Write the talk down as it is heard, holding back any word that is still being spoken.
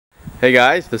Hey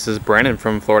guys, this is Brandon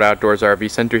from Florida Outdoors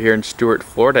RV Center here in Stuart,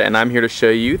 Florida, and I'm here to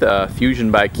show you the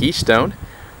Fuzion by Keystone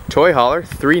Toy Hauler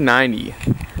 390.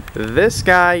 This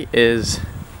guy is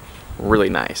really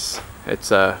nice. It's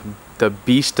the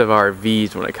beast of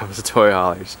RVs when it comes to toy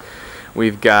haulers.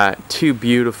 We've got two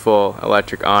beautiful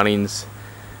electric awnings.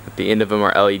 At the end of them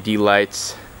are LED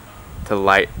lights to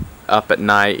light up at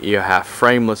night. You have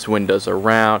frameless windows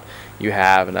around. You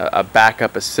have a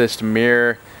backup assist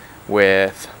mirror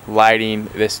with lighting.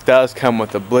 This does come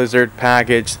with a Blizzard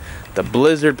package. The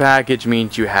Blizzard package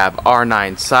means you have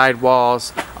R9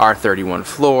 sidewalls, R31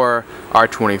 floor,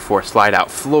 R24 slide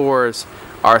out floors,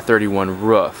 R31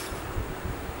 roof.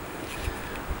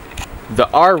 The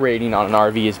R rating on an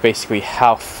RV is basically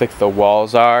how thick the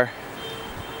walls are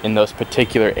in those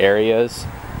particular areas,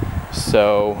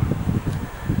 so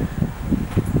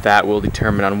that will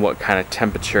determine on what kind of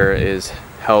temperature is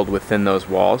held within those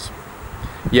walls.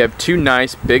 You have two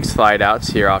nice big slide outs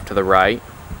here off to the right.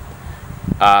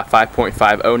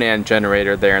 5.5 Onan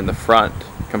generator there in the front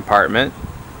compartment.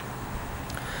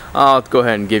 I'll go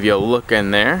ahead and give you a look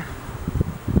in there.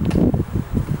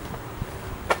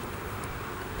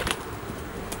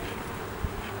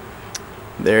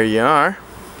 There you are.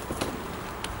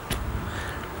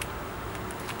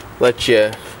 Let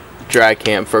you dry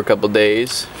camp for a couple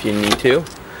days if you need to.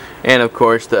 And of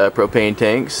course the propane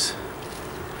tanks.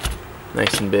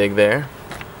 Nice and big there.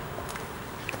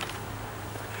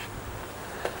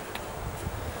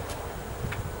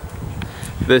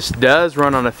 This does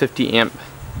run on a 50 amp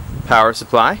power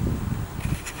supply,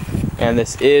 and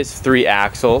this is 3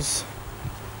 axles,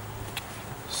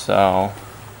 so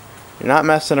you're not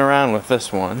messing around with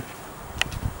this one.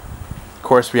 Of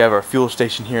course, we have our fuel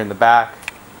station here in the back.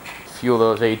 Fuel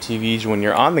those ATVs when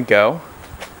you're on the go.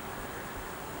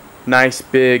 Nice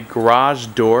big garage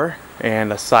door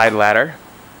and a side ladder.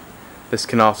 This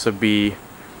can also be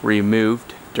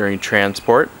removed during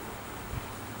transport.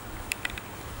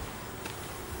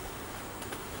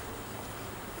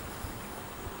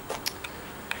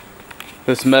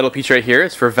 This metal piece right here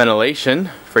is for ventilation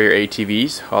for your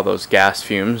ATVs. All those gas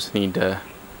fumes need to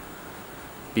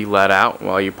be let out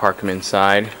while you park them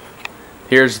inside.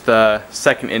 Here's the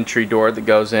second entry door that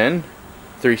goes in,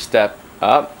 3-step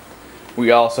up. We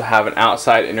also have an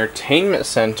outside entertainment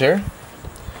center.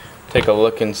 Take a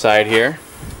look inside here.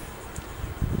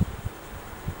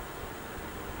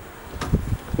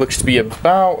 Looks to be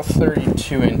about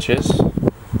 32 inches.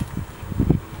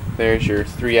 There's your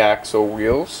 3-axle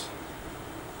wheels.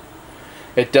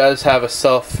 It does have a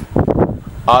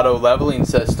self-auto leveling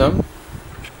system.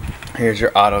 Here's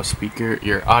your audio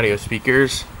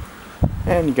speakers,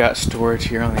 and you got storage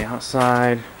here on the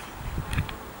outside.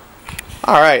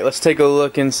 Alright, let's take a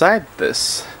look inside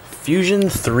this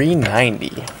Fuzion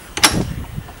 390.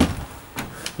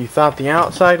 You thought the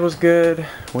outside was good?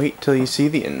 Wait till you see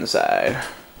the inside.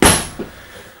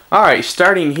 Alright,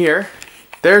 starting here,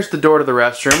 there's the door to the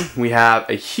restroom. We have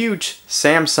a huge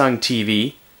Samsung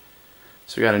TV.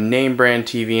 So we got a name brand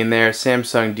TV in there,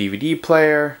 Samsung DVD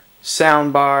player,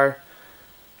 sound bar,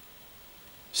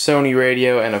 Sony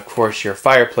radio, and of course your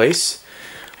fireplace.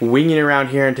 Winging around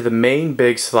here into the main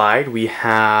big slide, we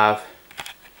have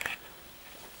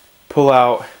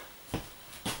pull-out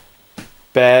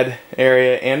bed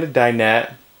area and a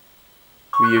dinette.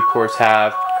 We of course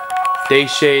have day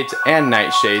shades and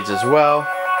night shades as well.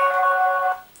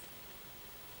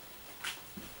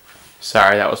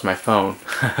 Sorry, that was my phone.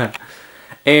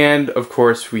 And of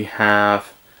course we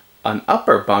have an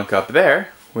upper bunk up there,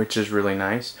 which is really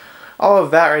nice. All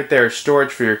of that right there is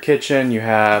storage for your kitchen. You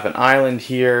have an island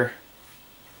here.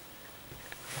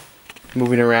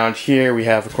 Moving around here, we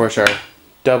have, of course, our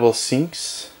double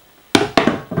sinks.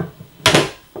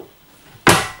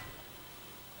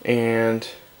 And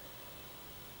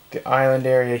the island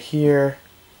area here.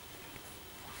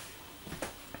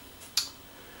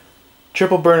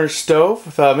 Triple burner stove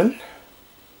with oven.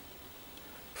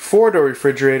 4-door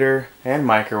refrigerator and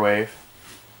microwave.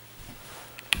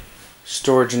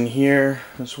 Storage in here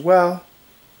as well.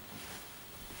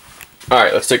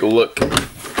 Alright, let's take a look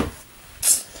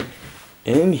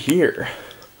in here.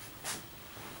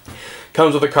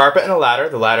 Comes with a carpet and a ladder.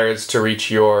 The ladder is to reach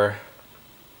your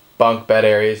bunk bed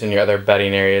areas and your other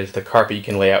bedding areas. The carpet you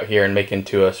can lay out here and make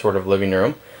into a sort of living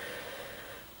room.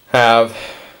 Have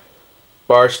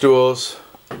bar stools,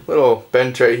 little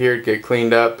bench right here to get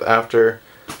cleaned up after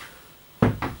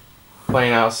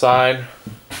playing outside.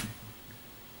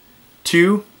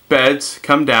 2 beds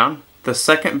come down. The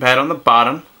second bed on the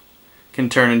bottom can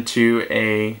turn into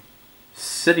a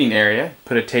sitting area.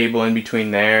 Put a table in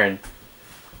between there and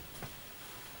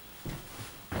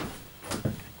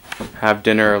have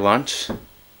dinner or lunch.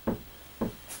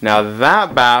 Now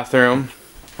that bathroom,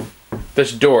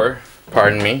 this door,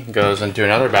 pardon me, goes into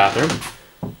another bathroom.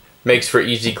 Makes for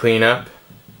easy cleanup.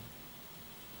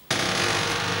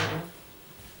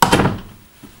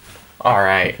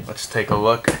 Alright, let's take a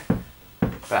look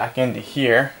back into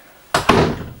here.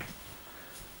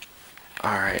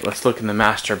 Alright, let's look in the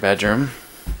master bedroom.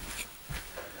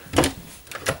 A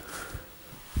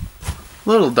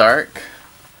little dark,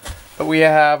 but we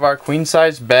have our queen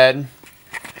size bed,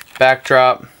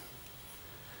 backdrop.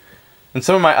 In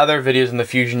some of my other videos in the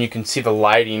Fuzion, you can see the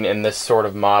lighting in this sort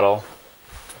of model.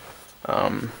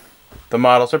 The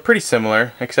models are pretty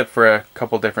similar, except for a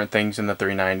couple different things in the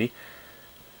 390.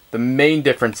 The main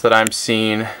difference that I'm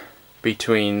seeing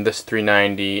between this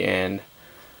 390 and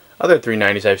other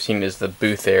 390s I've seen is the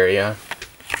booth area.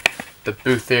 The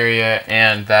booth area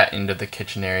and that end of the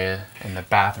kitchen area and the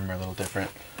bathroom are a little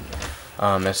different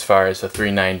as far as the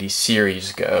 390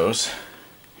 series goes.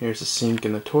 Here's the sink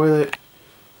and the toilet.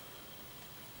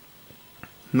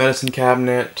 Medicine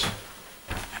cabinet.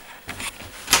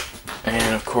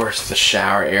 And of course the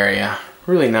shower area.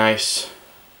 Really nice.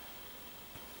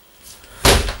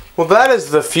 Well, that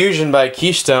is the Fuzion by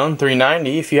Keystone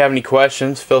 390. If you have any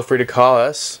questions, feel free to call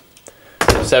us.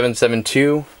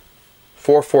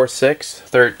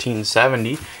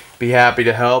 772-446-1370. Be happy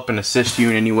to help and assist you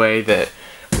in any way that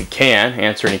we can.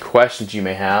 Answer any questions you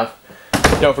may have.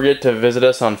 Don't forget to visit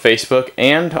us on Facebook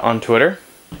and on Twitter.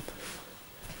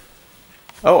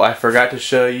 Oh, I forgot to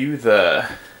show you the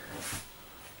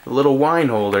little wine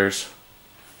holders.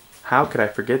 How could I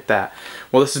forget that?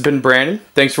 Well, this has been Brandon.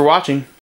 Thanks for watching.